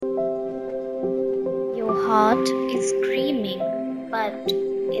Heart is screaming, but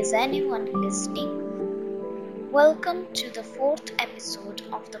is anyone listening? Welcome to the fourth episode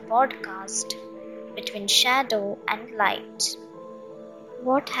of the podcast Between Shadow and Light.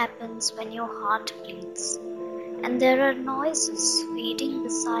 What happens when your heart bleeds and there are noises fading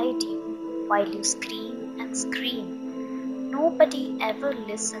beside you while you scream and scream? Nobody ever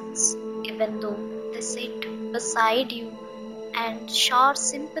listens, even though they sit beside you and shower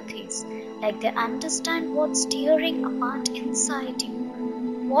sympathies like they understand what's tearing apart inside you.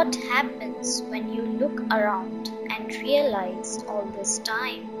 What happens when you look around and realize all this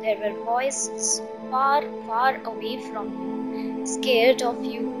time there were voices far, far away from you, scared of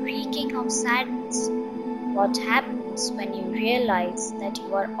you, reeking of sadness? What happens when you realize that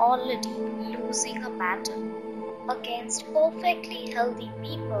you are already losing a battle against perfectly healthy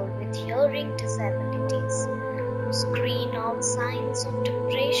people with hearing disabilities? Screen out signs of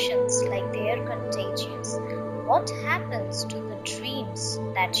depressions like they are contagious. What happens to the dreams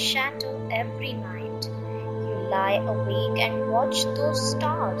that shatter every night? You lie awake and watch those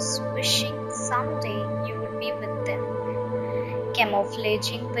stars, wishing someday you would be with them,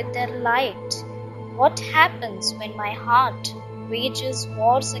 camouflaging with their light. What happens when my heart wages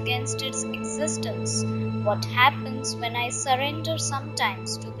wars against its existence? What happens when I surrender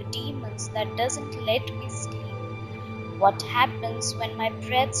sometimes to the demons that doesn't let me sleep? What happens when my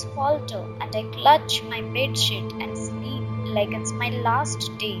breaths falter and I clutch my bedsheet and sleep like it's my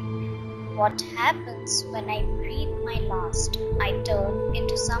last day? What happens when I breathe my last? I turn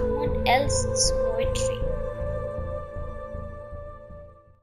into someone else's poetry.